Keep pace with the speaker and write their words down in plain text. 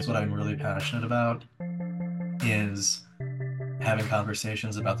what I'm really passionate about is having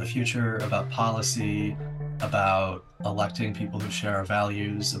conversations about the future, about policy, about electing people who share our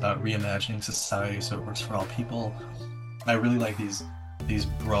values, about reimagining society so it works for all people. I really like these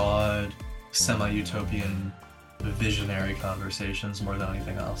broad, semi-utopian, visionary conversations more than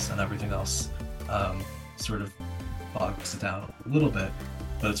anything else, and everything else um, sort of bogs it down a little bit,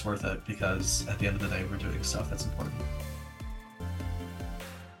 but it's worth it because at the end of the day, we're doing stuff that's important.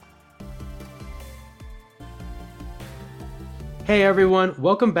 Hey everyone,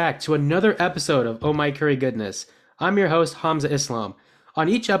 welcome back to another episode of Oh My Curry Goodness. I'm your host, Hamza Islam. On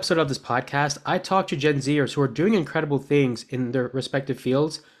each episode of this podcast, I talk to Gen Zers who are doing incredible things in their respective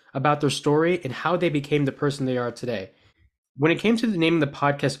fields about their story and how they became the person they are today. When it came to the name of the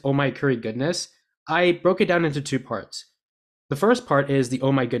podcast, Oh My Curry Goodness, I broke it down into two parts. The first part is the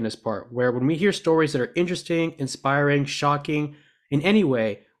oh my goodness part, where when we hear stories that are interesting, inspiring, shocking in any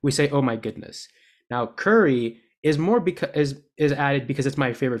way, we say oh my goodness. Now, curry is more because is added because it's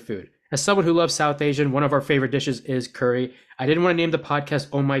my favorite food. As someone who loves South Asian, one of our favorite dishes is curry. I didn't want to name the podcast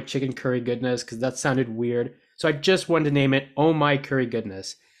Oh My Chicken Curry Goodness because that sounded weird. So I just wanted to name it Oh My Curry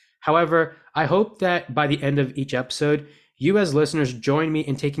Goodness. However, I hope that by the end of each episode, you as listeners join me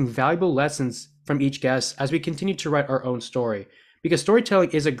in taking valuable lessons from each guest as we continue to write our own story. Because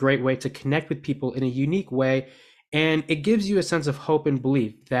storytelling is a great way to connect with people in a unique way, and it gives you a sense of hope and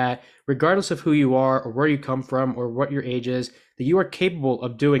belief that regardless of who you are or where you come from or what your age is, that you are capable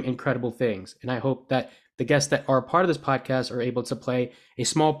of doing incredible things. And I hope that the guests that are a part of this podcast are able to play a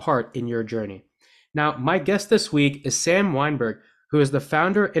small part in your journey. Now, my guest this week is Sam Weinberg, who is the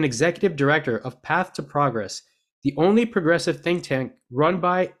founder and executive director of Path to Progress, the only progressive think tank run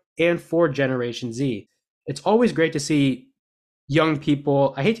by and for Generation Z. It's always great to see young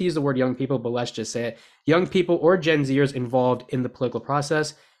people, I hate to use the word young people, but let's just say it, young people or Gen Zers involved in the political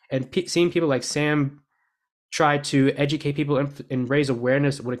process. And seeing people like Sam try to educate people and raise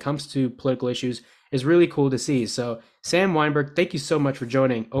awareness when it comes to political issues is really cool to see. So, Sam Weinberg, thank you so much for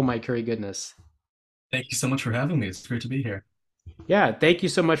joining Oh My Curry Goodness. Thank you so much for having me. It's great to be here. Yeah, thank you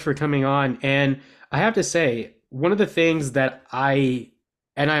so much for coming on. And I have to say, one of the things that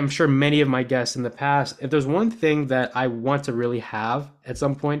and I'm sure many of my guests in the past, if there's one thing that I want to really have at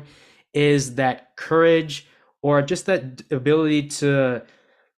some point, is that courage or just that ability to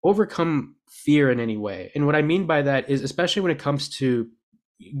overcome fear in any way. And what I mean by that is, especially when it comes to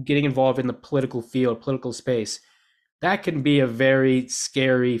getting involved in the political field, political space, that can be a very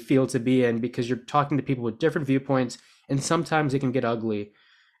scary field to be in because you're talking to people with different viewpoints and sometimes it can get ugly.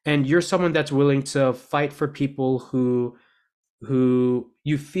 And you're someone that's willing to fight for people who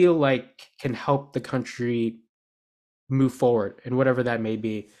you feel like can help the country move forward and whatever that may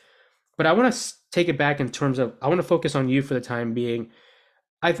be. But I want to take it back in terms of I want to focus on you for the time being.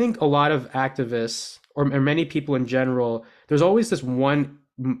 I think a lot of activists or many people in general, there's always this one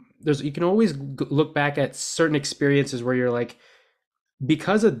there's you can always look back at certain experiences where you're like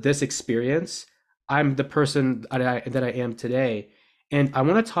because of this experience, I'm the person that I am today. And I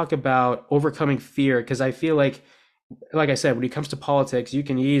want to talk about overcoming fear because I feel like I said, when it comes to politics, you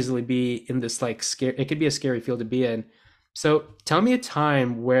can easily be in this like scare. It could be a scary field to be in. So tell me a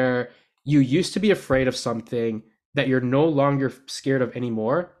time where you used to be afraid of something that you're no longer scared of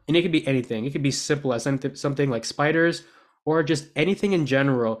anymore. And it could be anything. It could be simple as something like spiders or just anything in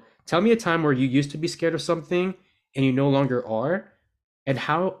general. Tell me a time where you used to be scared of something and you no longer are, and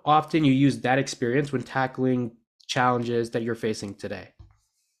how often you use that experience when tackling challenges that you're facing today.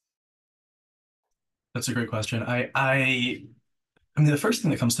 That's a great question. I mean, the first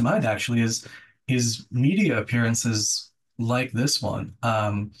thing that comes to mind actually is media appearances like this one.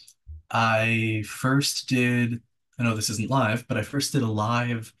 I first did, I know this isn't live, but I first did a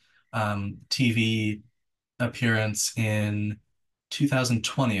live TV appearance in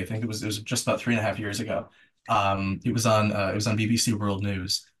 2020. I think it was just about 3.5 years ago. It was on BBC World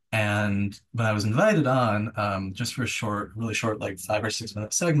News. And when I was invited on, just for a short, really short, like 5 or 6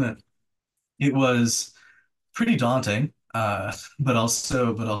 minute segment, it was pretty daunting, but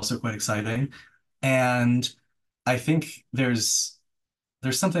also quite exciting. And I think there's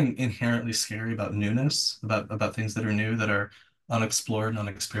something inherently scary about newness, about things that are new, that are unexplored and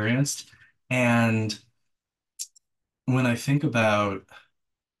unexperienced. And when I think about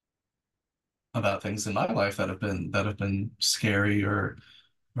things in my life that have been scary or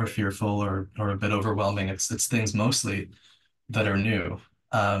fearful or a bit overwhelming, it's things mostly that are new.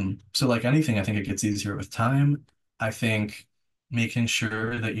 So like anything, I think it gets easier with time. I think making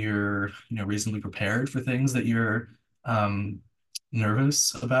sure that you're, reasonably prepared for things that you're um,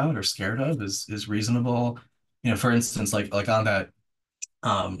 nervous about or scared of is reasonable. For instance, like on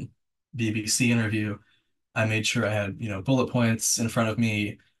um, BBC interview, I made sure I had, bullet points in front of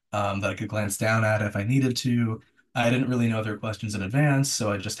me that I could glance down at if I needed to. I didn't really know their questions in advance,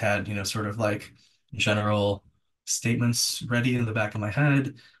 so I just had, sort of like general statements ready in the back of my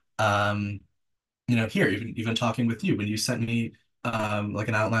head. Um, here, even talking with you, when you sent me like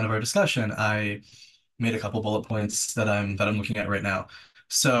an outline of our discussion, I made a couple bullet points that I'm looking at right now.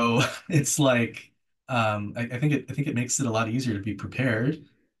 So it's like I think it makes it a lot easier to be prepared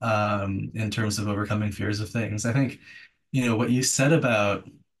in terms of overcoming fears of things. I think, what you said about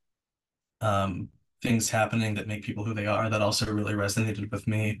um, things happening that make people who they are, that also really resonated with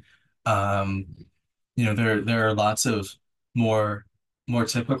me. Um, there are lots of more more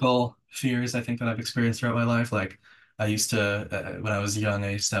typical fears I think that I've experienced throughout my life. Like I used to when I was young,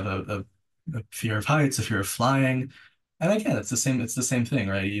 I used to have a fear of heights, a fear of flying. And again, it's the same thing,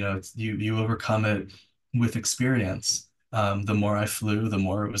 right? You overcome it with experience. The more I flew, the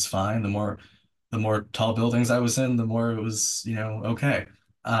more it was fine. The more tall buildings I was in, the more it was, okay.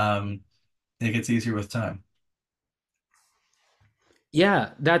 Um, it gets easier with time. Yeah,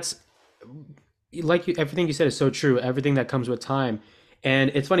 that's like everything you said is so true. Everything that comes with time.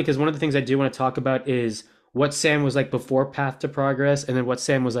 And it's funny because one of the things I do want to talk about is what Sam was like before Path to Progress and then what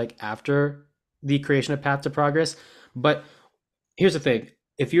Sam was like after the creation of Path to Progress. But here's the thing.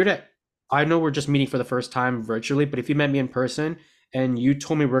 If you're to, I know we're just meeting for the first time virtually, but if you met me in person and you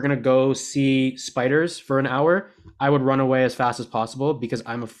told me we're going to go see spiders for an hour, I would run away as fast as possible because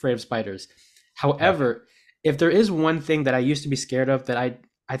I'm afraid of spiders. Yeah. However, if there is one thing that I used to be scared of that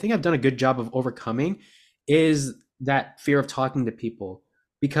I think I've done a good job of overcoming is that fear of talking to people.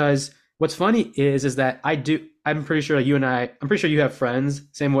 Because what's funny is that I'm pretty sure I'm pretty sure you have friends,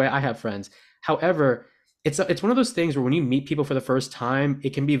 same way I have friends. However, it's one of those things where when you meet people for the first time,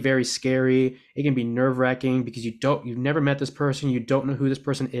 it can be very scary. It can be nerve-wracking because you've never met this person, you don't know who this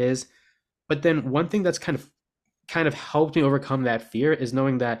person is. But then one thing that's kind of helped me overcome that fear is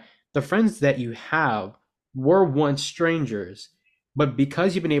knowing that the friends that you have were once strangers, but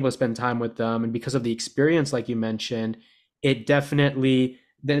because you've been able to spend time with them and because of the experience, like you mentioned, it definitely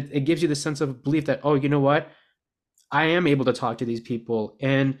then it gives you the sense of belief that, oh, you know what, I am able to talk to these people.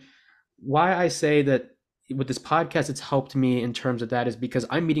 And why I say that with this podcast, it's helped me in terms of that is because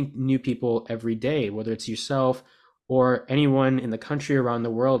I'm meeting new people every day, whether it's yourself or anyone in the country around the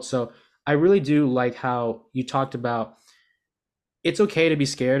world. So I really do like how you talked about it's okay to be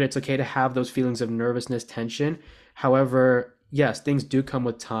scared. It's okay to have those feelings of nervousness, tension. However, yes, things do come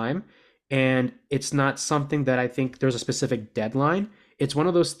with time. And it's not something that I think there's a specific deadline. It's one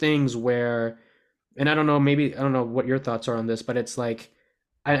of those things where, and I don't know, maybe, I don't know what your thoughts are on this, but it's like,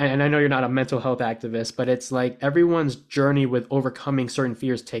 and I know you're not a mental health activist, but it's like everyone's journey with overcoming certain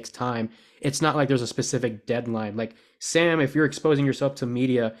fears takes time. It's not like there's a specific deadline. Like, Sam, if you're exposing yourself to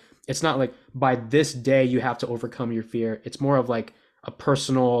media, it's not like by this day you have to overcome your fear. It's more of like a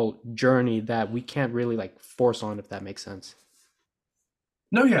personal journey that we can't really like force on, if that makes sense.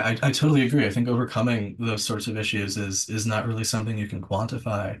 No, yeah, I totally agree. I think overcoming those sorts of issues is not really something you can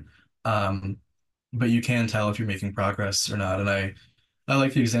quantify. Um, but you can tell if you're making progress or not. And I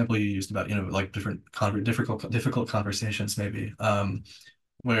like the example you used about, like difficult conversations maybe.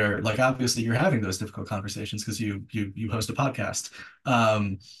 Where like obviously you're having those difficult conversations because you host a podcast.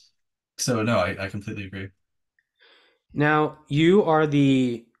 Um, so no, I completely agree. Now, you are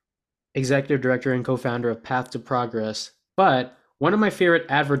the executive director and co-founder of Path to Progress. But one of my favorite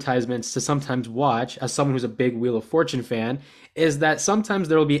advertisements to sometimes watch, as someone who's a big Wheel of Fortune fan, is that sometimes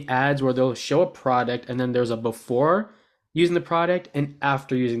there will be ads where they'll show a product and then there's a before using the product and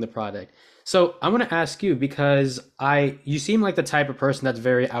after using the product. So I want to ask you because you seem like the type of person that's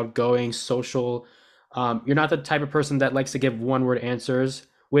very outgoing, social. You're not the type of person that likes to give one-word answers,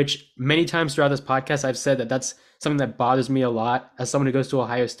 which many times throughout this podcast I've said that that's something that bothers me a lot. As someone who goes to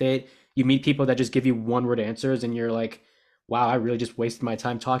Ohio State, you meet people that just give you one word answers and you're like, wow, I really just wasted my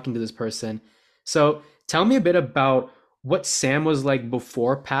time talking to this person. So tell me a bit about what Sam was like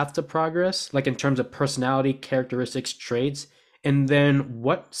before Path to Progress, like in terms of personality, characteristics, traits, and then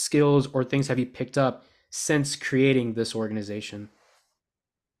what skills or things have you picked up since creating this organization?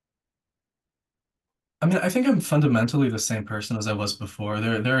 I mean, I think I'm fundamentally the same person as I was before.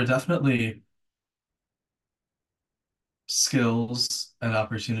 There are definitely skills and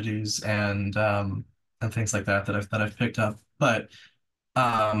opportunities and things like that I've picked up. But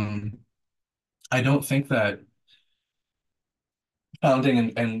um I don't think that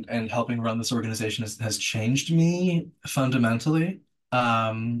founding and helping run this organization has changed me fundamentally.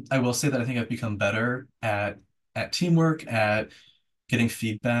 I will say that I think I've become better at teamwork, at getting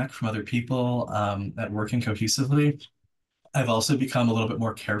feedback from other people, at working cohesively. I've also become a little bit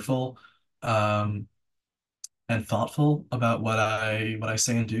more careful um, and thoughtful about what I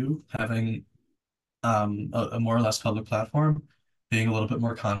say and do, having a more or less public platform, being a little bit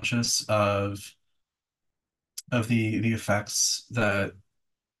more conscious of the effects that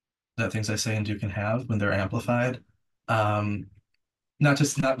things I say and do can have when they're amplified. Um, not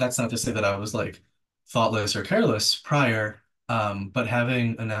that's not to say that I was like thoughtless or careless prior, but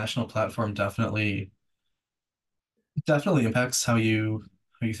having a national platform definitely impacts how you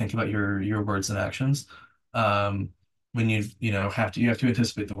think about your words and actions. Um, when you have to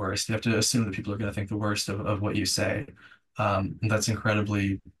anticipate the worst. You have to assume that people are going to think the worst of what you say. And that's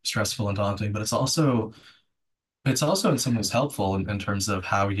incredibly stressful and daunting, but it's also in some ways helpful in terms of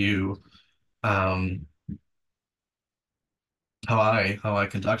um how I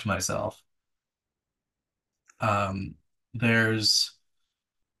conduct myself. Um, there's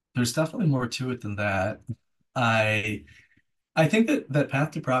there's definitely more to it than that. I I think that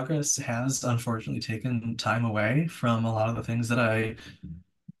Path to Progress has unfortunately taken time away from a lot of the things that I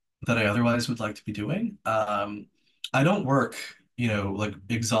otherwise would like to be doing. I don't work, like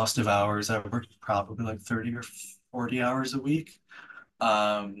exhaustive hours. I work probably like 30 or 40 hours a week,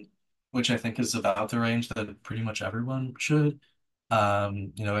 um, which I think is about the range that pretty much everyone should. At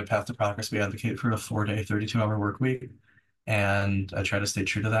Path to Progress, we advocate for a 4-day, 32-hour work week, and I try to stay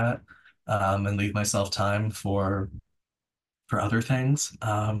true to that, and leave myself time for other things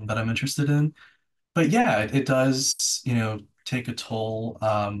that I'm interested in. But yeah, it does, take a toll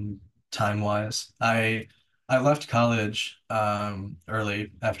time-wise. I left college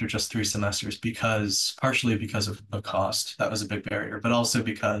early after just 3 semesters partially because of cost. That was a big barrier, but also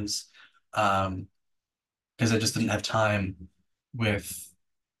um, because I just didn't have time with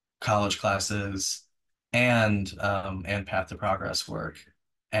college classes and Path to Progress work.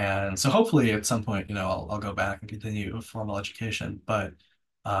 And so hopefully at some point, I'll go back and continue a formal education. But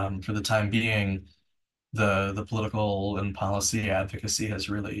for the time being, the political and policy advocacy has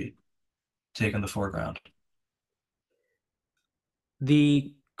really taken the foreground.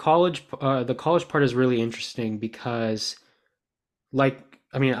 The college part is really interesting because, like,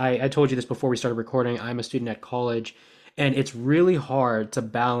 I mean, I told you this before we started recording. I'm a student at college, and it's really hard to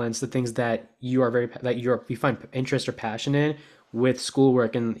balance the things that you find interest or passion in with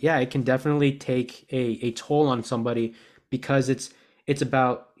schoolwork. And yeah, it can definitely take a toll on somebody because it's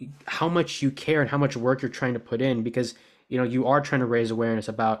about how much you care and how much work you're trying to put in because you are trying to raise awareness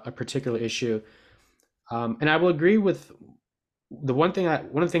about a particular issue. And I will agree with one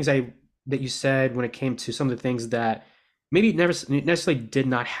of the things I that you said when it came to some of the things that maybe never necessarily did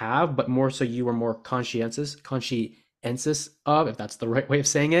not have, but more so you were more conscientious of, if that's the right way of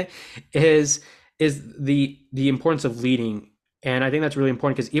saying it, is the importance of leading. And I think that's really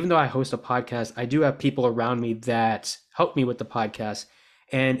important because even though I host a podcast, I do have people around me that help me with the podcast.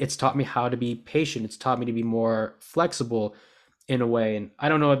 And it's taught me how to be patient. It's taught me to be more flexible in a way. And I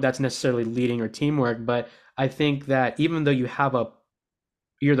don't know if that's necessarily leading or teamwork, but I think that even though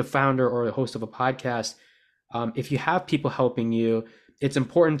you're the founder or the host of a podcast, if you have people helping you, it's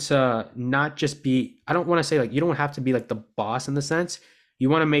important to not just be, I don't want to say like, you don't have to be like the boss in the sense. You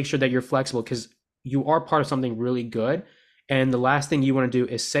want to make sure that you're flexible because you are part of something really good. And the last thing you want to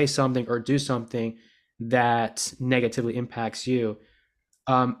do is say something or do something that negatively impacts you.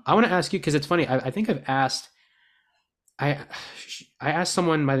 I want to ask you, because it's funny, I think I I asked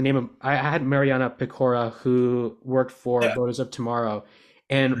someone by the name of I had Mariana Pecora who worked for Yeah, Voters of Tomorrow,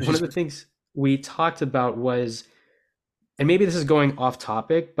 and one of she's the things we talked about was, and maybe this is going off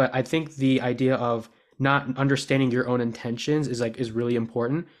topic, but I think the idea of not understanding your own intentions is really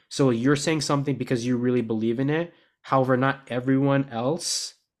important. So you're saying something because you really believe in it. However, not everyone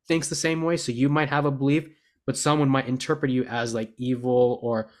else thinks the same way. So you might have a belief, but someone might interpret you as like evil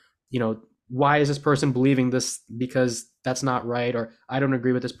or, why is this person believing this because that's not right or I don't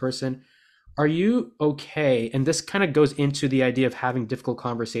agree with this person. Are you okay? And this kind of goes into the idea of having difficult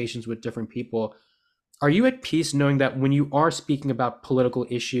conversations with different people. Are you at peace knowing that when you are speaking about political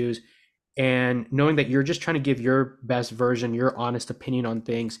issues and knowing that you're just trying to give your best version, your honest opinion on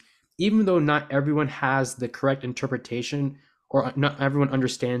things, even though not everyone has the correct interpretation or not everyone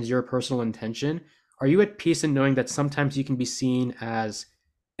understands your personal intention, are you at peace in knowing that sometimes you can be seen as,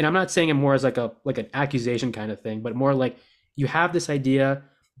 and I'm not saying it more as like an accusation kind of thing, but more like you have this idea,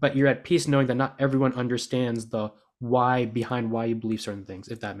 but you're at peace knowing that not everyone understands the why behind why you believe certain things,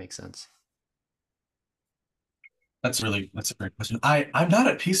 if that makes sense. that's a great question. I'm not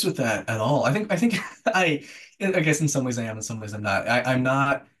at peace with that at all. I think I guess in some ways I am, in some ways I'm not. I'm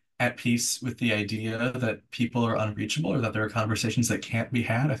not at peace with the idea that people are unreachable or that there are conversations that can't be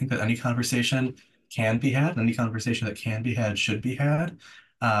had. I think that any conversation can be had, and any conversation that can be had should be had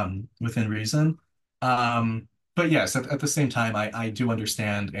within reason. But yes, at the same time, I do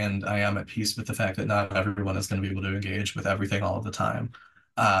understand and I am at peace with the fact that not everyone is going to be able to engage with everything all of the time.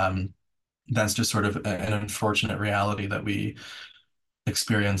 Um, that's just sort of an unfortunate reality that we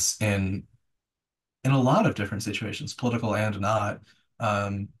experience in a lot of different situations, political and not.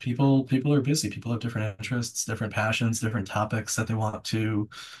 People are busy. People have different interests, different passions, different topics that they want to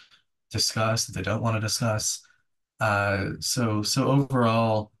discuss, that they don't want to discuss. So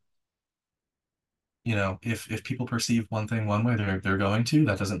overall, if people perceive one thing one way, they're going to.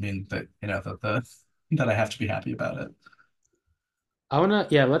 That doesn't mean that, that I have to be happy about it.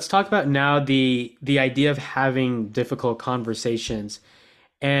 Yeah, let's talk about now the idea of having difficult conversations.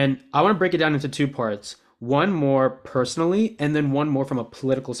 And I want to break it down into two parts. One more personally, and then one more from a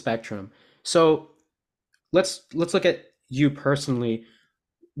political spectrum. So let's look at you personally.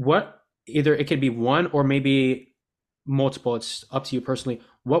 What either it could be one or maybe multiple, it's up to you personally.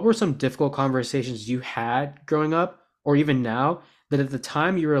 What were some difficult conversations you had growing up or even now that at the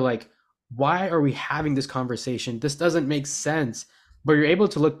time you were like, why are we having this conversation? This doesn't make sense. But you're able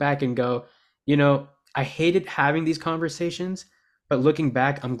to look back and go, I hated having these conversations, but looking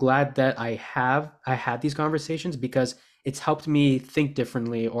back, I'm glad that I had these conversations because it's helped me think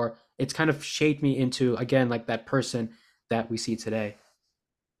differently, or it's kind of shaped me into, again, like that person that we see today.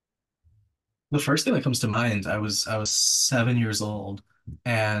 The first thing that comes to mind, I was 7 years old,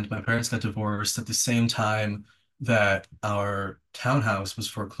 and my parents got divorced at the same time that our townhouse was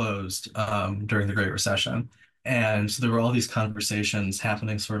foreclosed during the Great Recession. And so there were all these conversations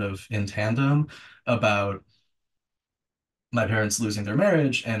happening sort of in tandem about my parents losing their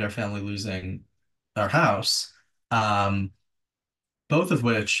marriage and our family losing our house. Um, both of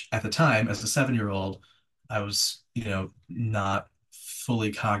which at the time, as a 7 year old, I was, not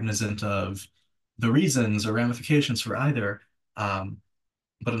fully cognizant of the reasons or ramifications for either. Um,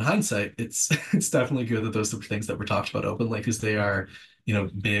 but in hindsight, it's it's definitely good that those are things that were talked about openly because they are,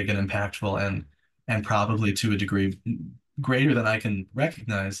 big and impactful and probably to a degree greater than I can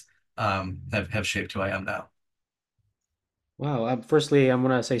recognize, have shaped who I am now. Wow. Firstly, I'm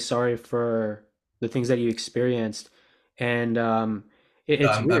gonna say sorry for the things that you experienced, and it's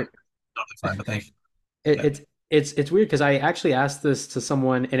I'm weird. totally fine, but thank you. It, Yeah. it's weird because I actually asked this to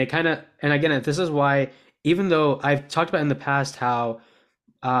someone, and it kind of, and again, this is why, even though I've talked about in the past how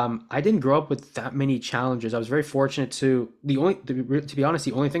I didn't grow up with that many challenges. I was very fortunate to be honest,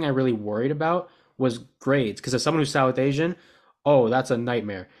 the only thing I really worried about was grades. Because as someone who's South Asian, oh, that's a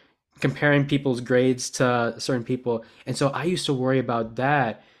nightmare. Comparing people's grades to certain people. And so I used to worry about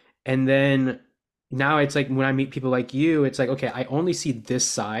that. And then now it's like when I meet people like you, it's like, okay, I only see this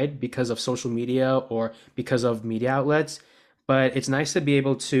side because of social media or because of media outlets. But it's nice to be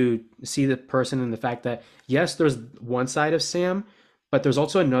able to see the person and the fact that, yes, there's one side of Sam, but there's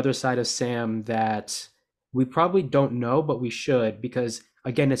also another side of Sam that we probably don't know, but we should because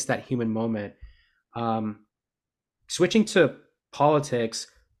again, it's that human moment. Um, Switching to politics,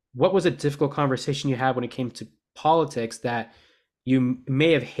 what was a difficult conversation you had when it came to politics that you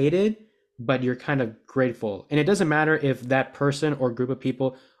may have hated, but you're kind of grateful? And it doesn't matter if that person or group of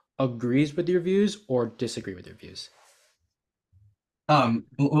people agrees with your views or disagree with your views.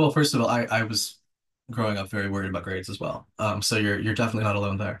 Well, first of all, I was growing up very worried about grades as well. So you're definitely not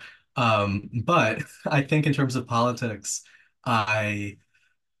alone there. But I think in terms of politics, I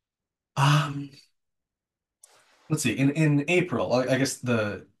um let's see, in April, I guess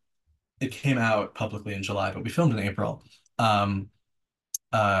it came out publicly in July, but we filmed in April. Um,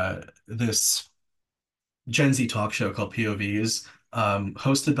 this Gen Z talk show called POVs,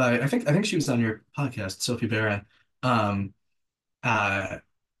 hosted by I think she was on your podcast, Sophie Barron. Um, uh,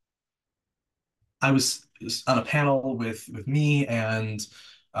 I was on a panel with me and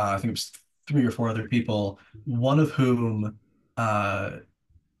I think it was three or four other people, one of whom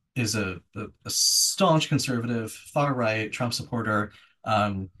is a staunch conservative, far right Trump supporter.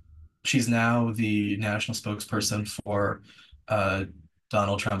 Um, she's now the national spokesperson for uh,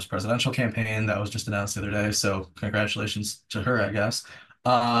 Donald Trump's presidential campaign that was just announced the other day. So congratulations to her, I guess.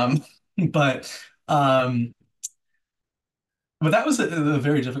 Um, but um, but that was a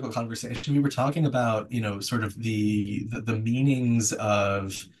very difficult conversation. We were talking about, sort of the meanings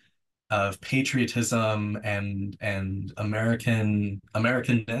of patriotism and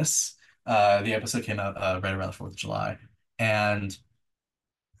Americanness. The episode came out right around the 4th of July, and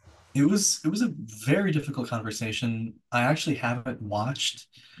it was a very difficult conversation. I actually haven't watched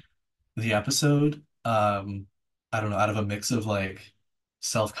the episode. I don't know, out of a mix of like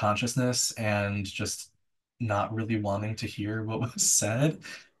self-consciousness and just not really wanting to hear what was said.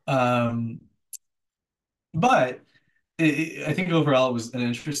 Um, But I think overall it was an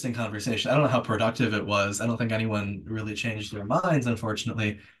interesting conversation. I don't know how productive it was. I don't think anyone really changed their minds,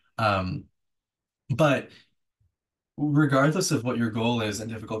 unfortunately. Um, but regardless of what your goal is in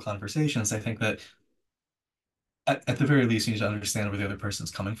difficult conversations, I think that at the very least, you need to understand where the other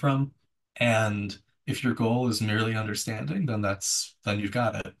person's coming from. And if your goal is merely understanding, then you've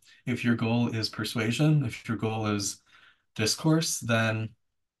got it. If your goal is persuasion, if your goal is discourse, then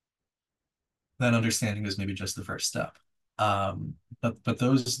understanding is maybe just the first step. But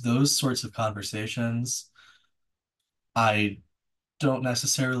those sorts of conversations, I don't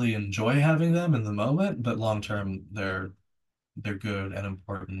necessarily enjoy having them in the moment, but long term, they're good and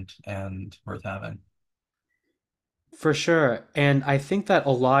important and worth having. For sure. And I think that a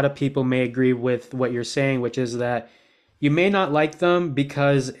lot of people may agree with what you're saying, which is that you may not like them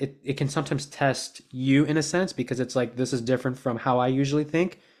because it can sometimes test you in a sense, because it's like, this is different from how I usually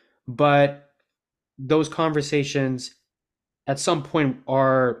think. But those conversations at some point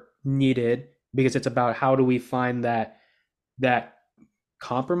are needed because it's about how do we find that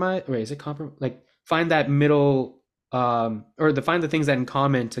compromise. Wait, is it compromise? Like find that middle, or the find the things that in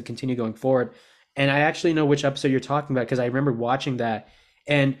common to continue going forward. And I actually know which episode you're talking about because I remember watching that.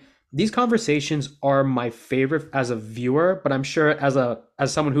 And these conversations are my favorite as a viewer, but I'm sure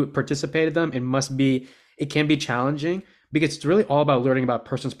as someone who participated in them, it can be challenging because it's really all about learning about a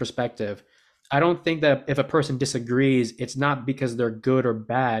person's perspective. I don't think that if a person disagrees, it's not because they're good or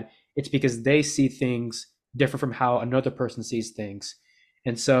bad. It's because they see things different from how another person sees things.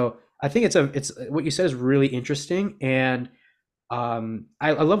 And so I think it's what you said is really interesting. And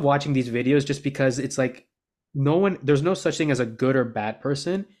I love watching these videos just because it's like there's no such thing as a good or bad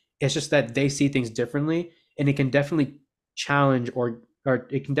person. It's just that they see things differently, and it can definitely challenge or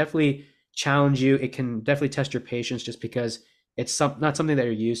it can definitely challenge you. It can definitely test your patience just because it's not something that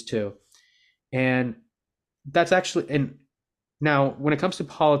you're used to. And that's actually, and now when it comes to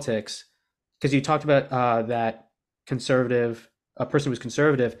politics, because you talked about that conservative, a person who's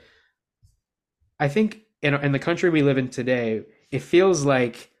conservative, I think in the country we live in today, it feels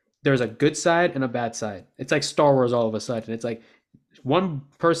like there's a good side and a bad side. It's like Star Wars all of a sudden. It's like one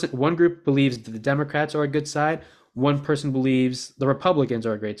group believes that the Democrats are a good side, one person believes the Republicans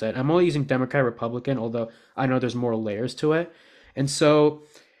are a great side. I'm only using Democrat, Republican, although I know there's more layers to it. And so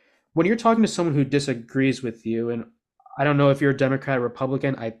when you're talking to someone who disagrees with you, and I don't know if you're a Democrat or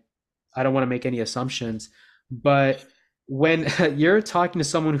Republican, I don't want to make any assumptions, but when you're talking to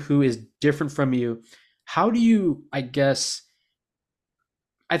someone who is different from you, how do you, I guess,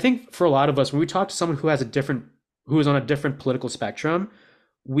 I think for a lot of us, when we talk to someone who is on a different political spectrum,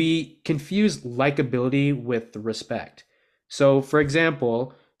 we confuse likability with respect. So, for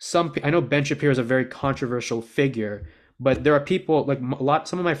example, I know Ben Shapiro is a very controversial figure, but there are people like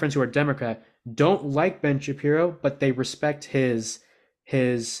some of my friends who are Democrat don't like Ben Shapiro, but they respect his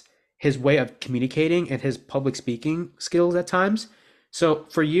his way of communicating and his public speaking skills at times. So,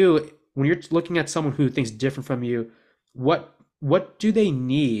 for you, when you're looking at someone who thinks different from you, what do they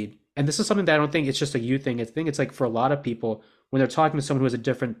need? And this is something that I don't think it's just a you thing. I think it's like for a lot of people when they're talking to someone who has a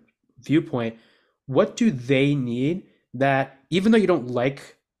different viewpoint, what do they need that even though you don't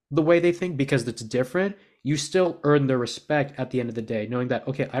like the way they think because it's different, you still earn their respect at the end of the day, knowing that,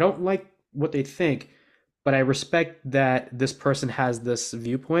 okay, I don't like what they think, but I respect that this person has this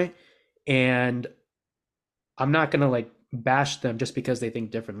viewpoint and I'm not going to like bash them just because they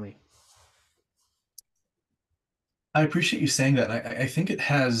think differently. I appreciate you saying that. I think it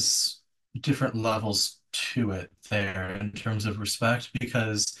has different levels to it there in terms of respect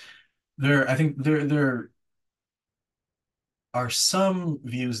because I think there are some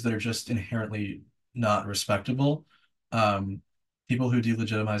views that are just inherently not respectable. Um, People who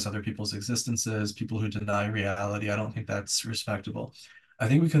delegitimize other people's existences, people who deny reality, I don't think that's respectable. I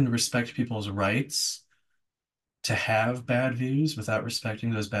think we can respect people's rights to have bad views without respecting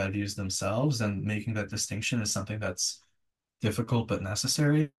those bad views themselves, and making that distinction is something that's difficult but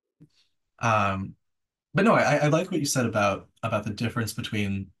necessary. Um, but no, I like what you said about the difference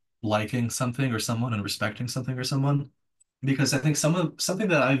between liking something or someone and respecting something or someone, because I think something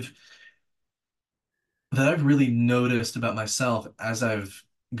that I've really noticed about myself as I've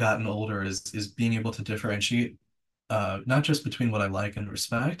gotten older is being able to differentiate not just between what I like and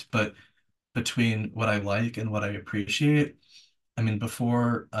respect, but between what I like and what I appreciate. I mean,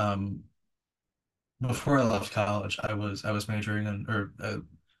 before I left college, I was majoring in or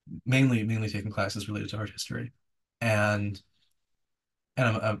mainly taking classes related to art history, and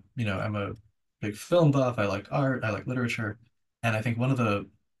I'm a big film buff. I like art. I like literature, and I think one of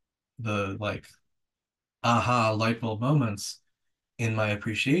the like aha light bulb moments in my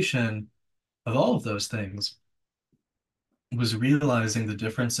appreciation of all of those things was realizing the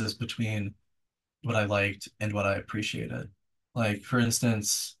differences between what I liked and what I appreciated. Like, for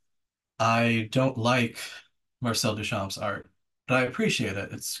instance, I don't like Marcel Duchamp's art, but I appreciate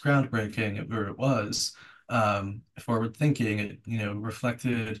it. It's groundbreaking, or it was, forward thinking. It,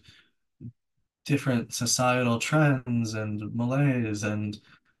 reflected different societal trends and malaise and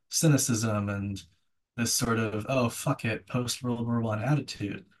cynicism and this sort of, oh, fuck it, post World War One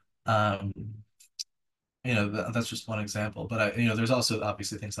attitude. Um, that's just one example. But there's also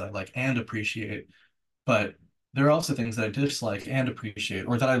obviously things that I like and appreciate, but there are also things that I dislike and appreciate,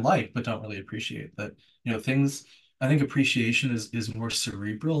 or that I like but don't really appreciate. That, things, I think appreciation is more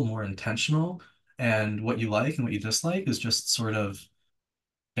cerebral, more intentional, and what you like and what you dislike is just sort of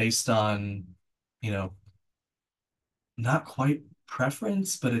based on, you know, not quite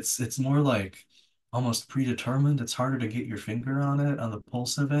preference, but it's more like almost predetermined. It's harder to get your finger on it, on the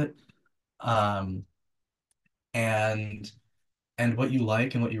pulse of it. Um, and and what you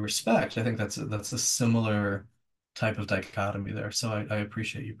like and what you respect. I think that's a similar type of dichotomy there. So I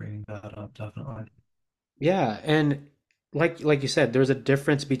appreciate you bringing that up, definitely. Yeah, and like you said, there's a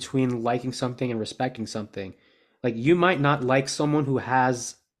difference between liking something and respecting something. Like you might not like someone who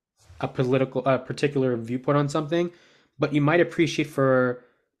has a particular viewpoint on something, but you might appreciate for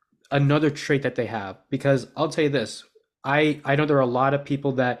another trait that they have. Because I'll tell you this, I know there are a lot of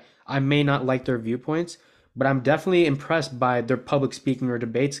people that I may not like their viewpoints, but I'm definitely impressed by their public speaking or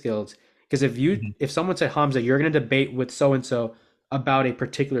debate skills. Because Mhm. if someone said, Hamza, you're going to debate with so and so about a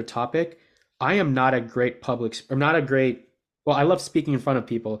particular topic, I am not a great I'm not a great, well, I love speaking in front of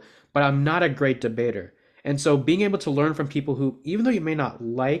people, but I'm not a great debater. And so being able to learn from people who, even though you may not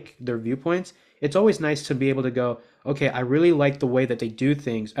like their viewpoints, it's always nice to be able to go, okay, I really like the way that they do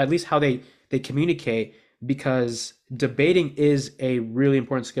things, at least how they communicate, because debating is a really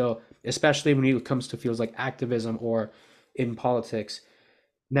important skill, especially when it comes to fields like activism or in politics.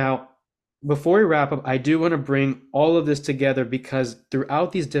 Now, before we wrap up, I do want to bring all of this together because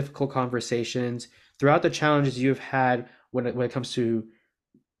throughout these difficult conversations, throughout the challenges you've had when it comes to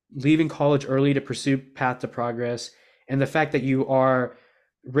leaving college early to pursue path to progress, and the fact that you are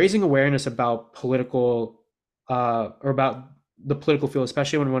raising awareness about political or about the political field,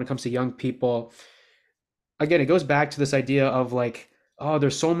 especially when it comes to young people. Again, it goes back to this idea of like, oh,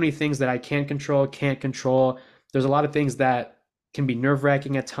 there's so many things that I can't control. There's a lot of things that can be nerve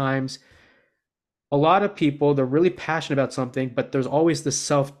wracking at times. A lot of people, they're really passionate about something, but there's always this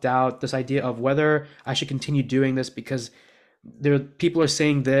self doubt, this idea of whether I should continue doing this because people are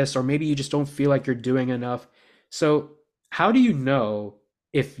saying this, or maybe you just don't feel like you're doing enough. So, how do you know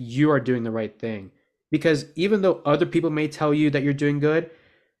if you are doing the right thing? Because even though other people may tell you that you're doing good,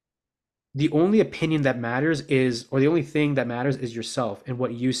 the only opinion that matters is, or the only thing that matters is yourself and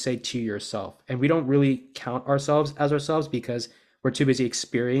what you say to yourself. And we don't really count ourselves as ourselves because we're too busy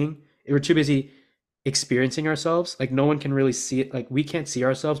experiencing ourselves. Like no one can really see it. Like we can't see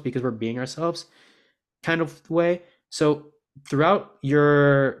ourselves because we're being ourselves kind of way. So throughout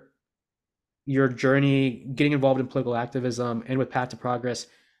your journey getting involved in political activism and with Path to Progress,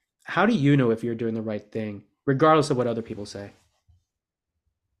 how do you know if you're doing the right thing, regardless of what other people say?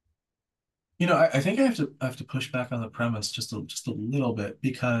 I think I have to push back on the premise just a little bit,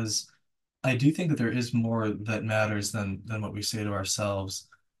 because I do think that there is more that matters than what we say to ourselves.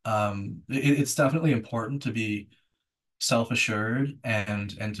 It's definitely important to be self-assured and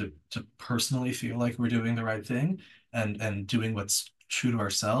to personally feel like we're doing the right thing and doing what's true to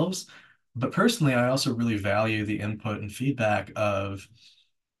ourselves. But personally, I also really value the input and feedback of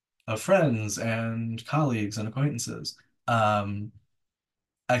friends and colleagues and acquaintances. Um,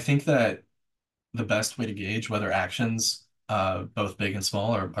 I think that the best way to gauge whether actions, both big and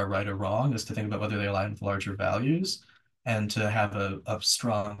small, are right or wrong is to think about whether they align with larger values and to have a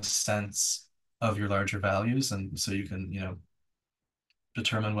strong sense of your larger values. And so you can,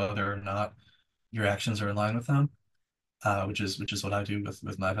 determine whether or not your actions are in line with them, which is what I do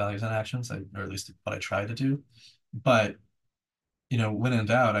with my values and actions, or at least what I try to do. But when in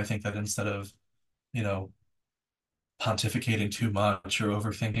doubt, I think that instead of you know pontificating too much or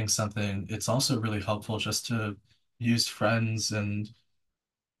overthinking something, it's also really helpful just to use friends and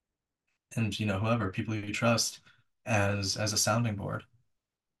whoever, people you trust, as a sounding board.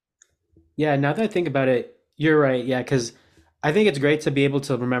 Yeah, now that I think about it, you're right. Yeah, because I think it's great to be able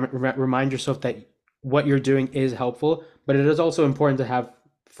to remind yourself that what you're doing is helpful, but it is also important to have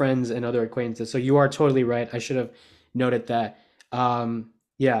friends and other acquaintances. So you are totally right. I should have noted that.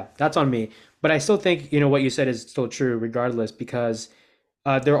 Yeah, that's on me. But I still think, what you said is still true regardless, because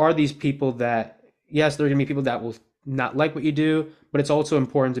there are these people that, yes, there are going to be people that will not like what you do, but it's also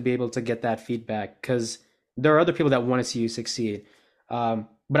important to be able to get that feedback because there are other people that want to see you succeed.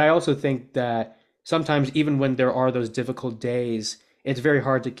 But I also think that sometimes, even when there are those difficult days, it's very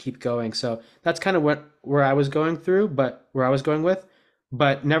hard to keep going. So that's kind of what where I was going through, but where I was going with.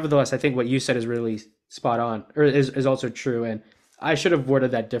 But nevertheless, I think what you said is really spot on, or is also true. And I should have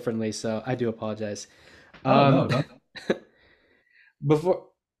worded that differently, so I do apologize. Oh no, Um, don't. before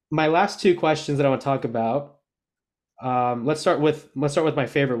my last two questions that I want to talk about, let's start with my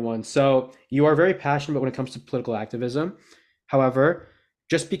favorite one. So you are very passionate when it comes to political activism. However,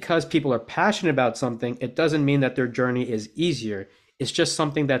 just because people are passionate about something, it doesn't mean that their journey is easier. It's just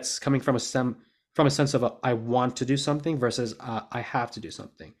something that's coming from from a sense of I want to do something versus I have to do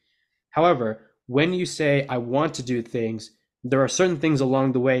something. However, when you say I want to do things, there are certain things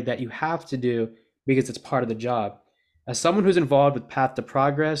along the way that you have to do because it's part of the job. As someone who's involved with Path to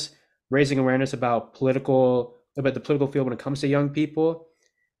Progress, raising awareness about the political field when it comes to young people,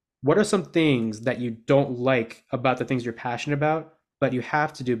 what are some things that you don't like about the things you're passionate about, but you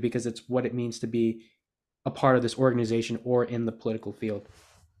have to do because it's what it means to be a part of this organization or in the political field?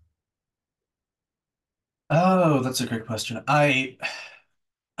 Oh, that's a great question. I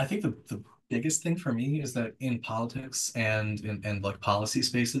think the biggest thing for me is that in politics and in like policy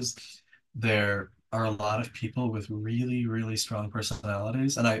spaces, there are a lot of people with really, really strong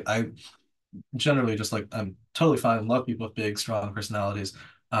personalities. And I generally just like I'm totally fine and love people with big, strong personalities.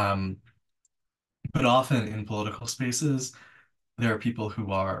 Um, but often in political spaces, there are people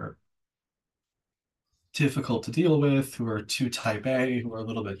who are difficult to deal with, who are too type A, who are a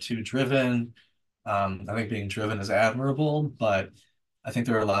little bit too driven. I think being driven is admirable, but I think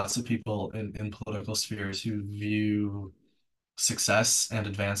there are lots of people in political spheres who view success and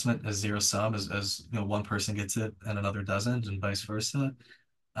advancement as zero sum, as you know, one person gets it and another doesn't, and vice versa.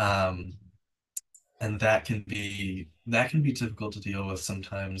 Um, and that can be difficult to deal with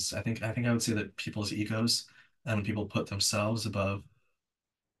sometimes. I think I would say that people's egos and when people put themselves above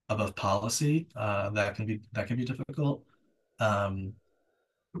policy, that can be difficult. Um,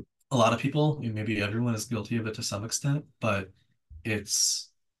 a lot of people, maybe everyone is guilty of it to some extent, but it's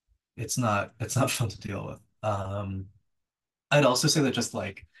it's not fun to deal with. I'd also say that just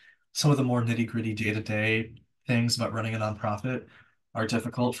like some of the more nitty-gritty day-to-day things about running a nonprofit are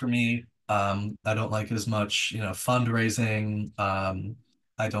difficult for me. I don't like as much, you know, fundraising.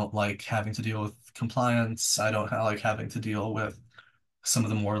 I don't like having to deal with compliance. I don't like having to deal with some of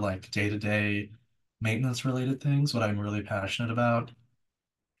the more like day-to-day maintenance related things. What I'm really passionate about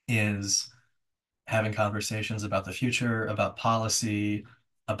is having conversations about the future, about policy,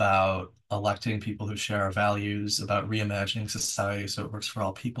 about electing people who share our values, about reimagining society so it works for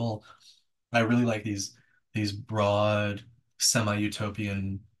all people. I really like these broad,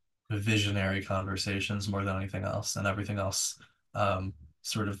 semi-utopian, visionary conversations more than anything else, and everything else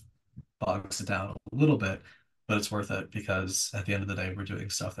sort of bogs it down a little bit, but it's worth it because at the end of the day, we're doing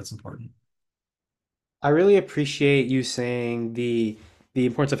stuff that's important. I really appreciate you saying the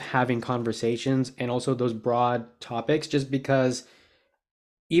importance of having conversations and also those broad topics just because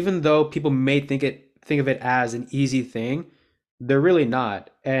even though people may think of it as an easy thing, they're really not.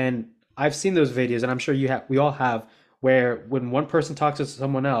 And I've seen those videos and I'm sure we all have where when one person talks to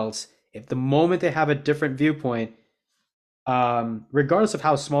someone else, if the moment they have a different viewpoint, regardless of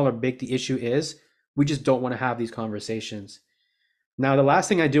how small or big the issue is, we just don't want to have these conversations. Now, the last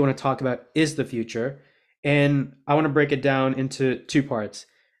thing I do want to talk about is the future. And I want to break it down into two parts.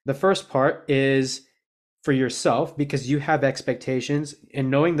 The first part is for yourself because you have expectations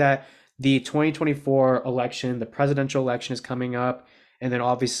and knowing that the 2024 election, the presidential election is coming up, and then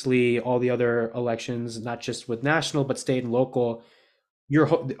obviously all the other elections, not just with national, but state and local,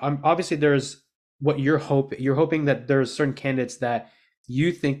 obviously there's what you're hoping that there's certain candidates that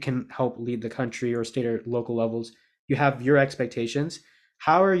you think can help lead the country or state or local levels. You have your expectations.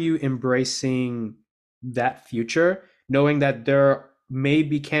 How are you embracing that future knowing that there may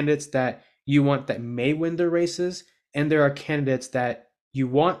be candidates that you want that may win their races and there are candidates that you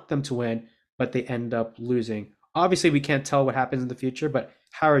want them to win but they end up losing? Obviously we can't tell what happens in the future, but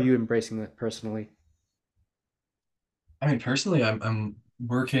how are you embracing that personally? I mean, personally, I'm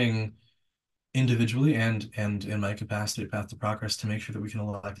working individually and in my capacity at Path to Progress to make sure that we can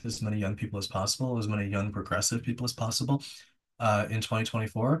elect as many young people as possible, as many young progressive people as possible in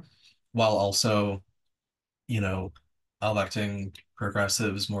 2024, while also, you know, electing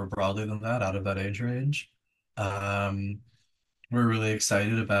progressives more broadly than that out of that age range. Um, we're really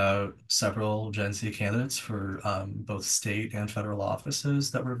excited about several Gen Z candidates for both state and federal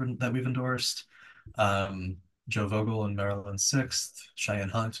offices that we've endorsed. Um, Joe Vogel in Maryland's 6th, Cheyenne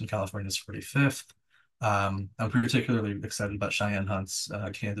Hunt in California's 45th. I'm particularly excited about Cheyenne Hunt's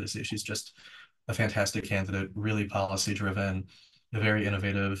candidacy. She's just a fantastic candidate, really policy driven, very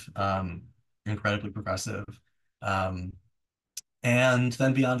innovative, incredibly progressive. Um, and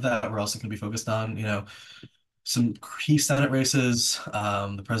then beyond that, we're also going to be focused on, some key Senate races,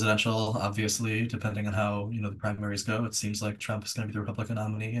 the presidential, obviously, depending on how, the primaries go. It seems like Trump is going to be the Republican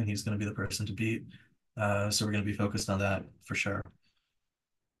nominee and he's going to be the person to beat. So we're going to be focused on that for sure.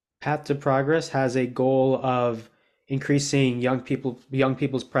 Path to Progress has a goal of increasing young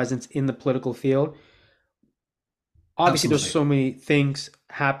people's presence in the political field. Obviously, there's Absolutely. so many things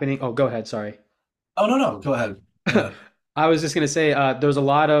happening. Oh, go ahead. Sorry. Oh, no, no, go ahead. Yeah. I was just gonna say there's a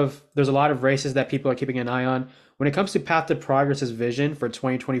lot of races that people are keeping an eye on. When it comes to Path to Progress's vision for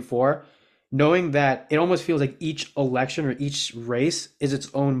 2024, knowing that it almost feels like each election or each race is its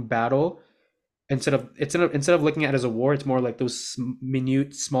own battle instead of looking at it as a war, it's more like those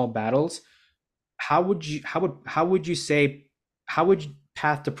minute small battles. How would you say how would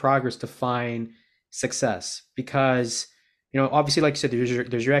Path to Progress define success? Because obviously, like you said,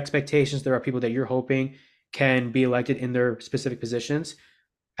 there's your expectations. There are people that you're hoping can be elected in their specific positions.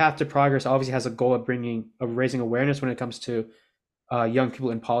 Path to Progress obviously has a goal of raising awareness when it comes to young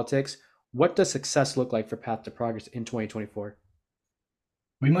people in politics. What does success look like for Path to Progress in 2024?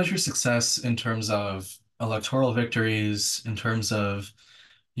 We measure success in terms of electoral victories, in terms of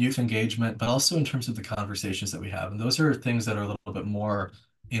youth engagement, but also in terms of the conversations that we have. And those are things that are a little bit more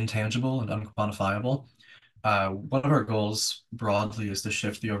intangible and unquantifiable. One of our goals broadly is to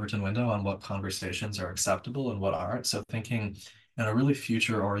shift the Overton window on what conversations are acceptable and what aren't. So thinking in a really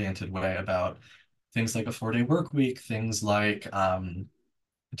future-oriented way about things like a 4-day work week, things like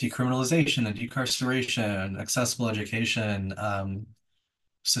decriminalization and decarceration, accessible education,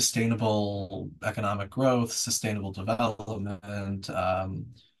 sustainable economic growth, sustainable development,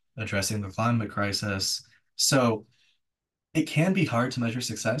 addressing the climate crisis. So it can be hard to measure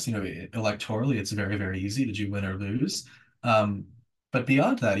success. Electorally, it's very, very easy. Did you win or lose? Um, but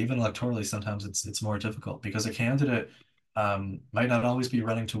beyond that, even electorally, sometimes it's more difficult because a candidate might not always be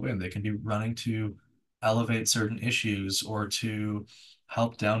running to win. They can be running to elevate certain issues or to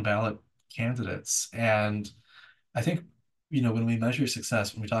help down ballot candidates. And I think, when we measure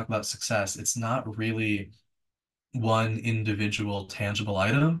success, when we talk about success, it's not really one individual tangible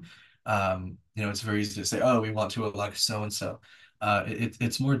item. It's very easy to say, oh, we want to elect so and so.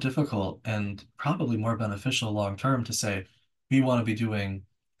 It's more difficult and probably more beneficial long term to say we want to be doing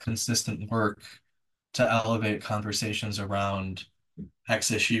consistent work to elevate conversations around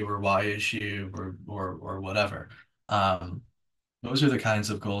X issue or Y issue or whatever. Um, those are the kinds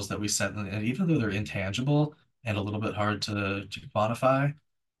of goals that we set, and even though they're intangible and a little bit hard to quantify,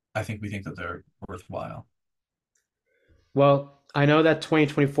 I think we think that they're worthwhile. Well, I know that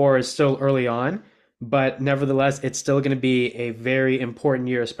 2024 is still early on, but nevertheless, it's still going to be a very important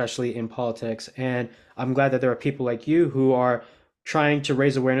year, especially in politics. And I'm glad that there are people like you who are trying to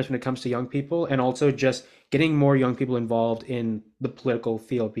raise awareness when it comes to young people and also just getting more young people involved in the political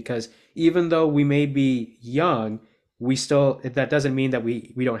field. Because even though we may be young, that doesn't mean that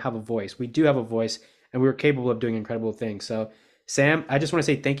we don't have a voice. We do have a voice and we're capable of doing incredible things. So, Sam, I just want to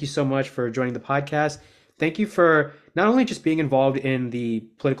say thank you so much for joining the podcast. Thank you for not only just being involved in the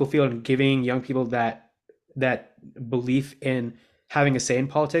political field and giving young people that belief in having a say in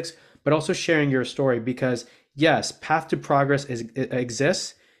politics, but also sharing your story because yes, Path to Progress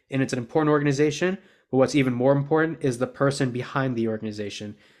exists and it's an important organization, but what's even more important is the person behind the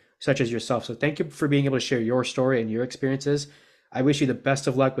organization, such as yourself. So thank you for being able to share your story and your experiences. I wish you the best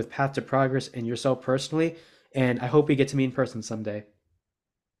of luck with Path to Progress and yourself personally, and I hope we get to meet in person someday.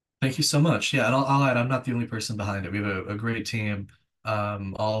 Thank you so much. Yeah, and I'll add, I'm not the only person behind it. We have a great team,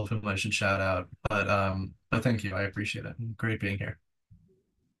 all of whom I should shout out. But thank you. I appreciate it. Great being here.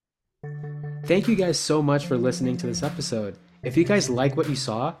 Thank you guys so much for listening to this episode. If you guys like what you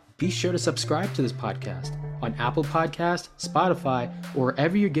saw, be sure to subscribe to this podcast on Apple Podcast, Spotify, or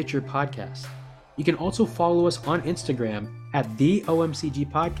wherever you get your podcasts. You can also follow us on Instagram at the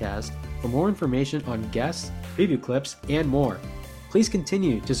OMCG Podcast for more information on guests, preview clips, and more. Please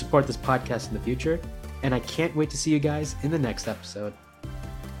continue to support this podcast in the future, and I can't wait to see you guys in the next episode.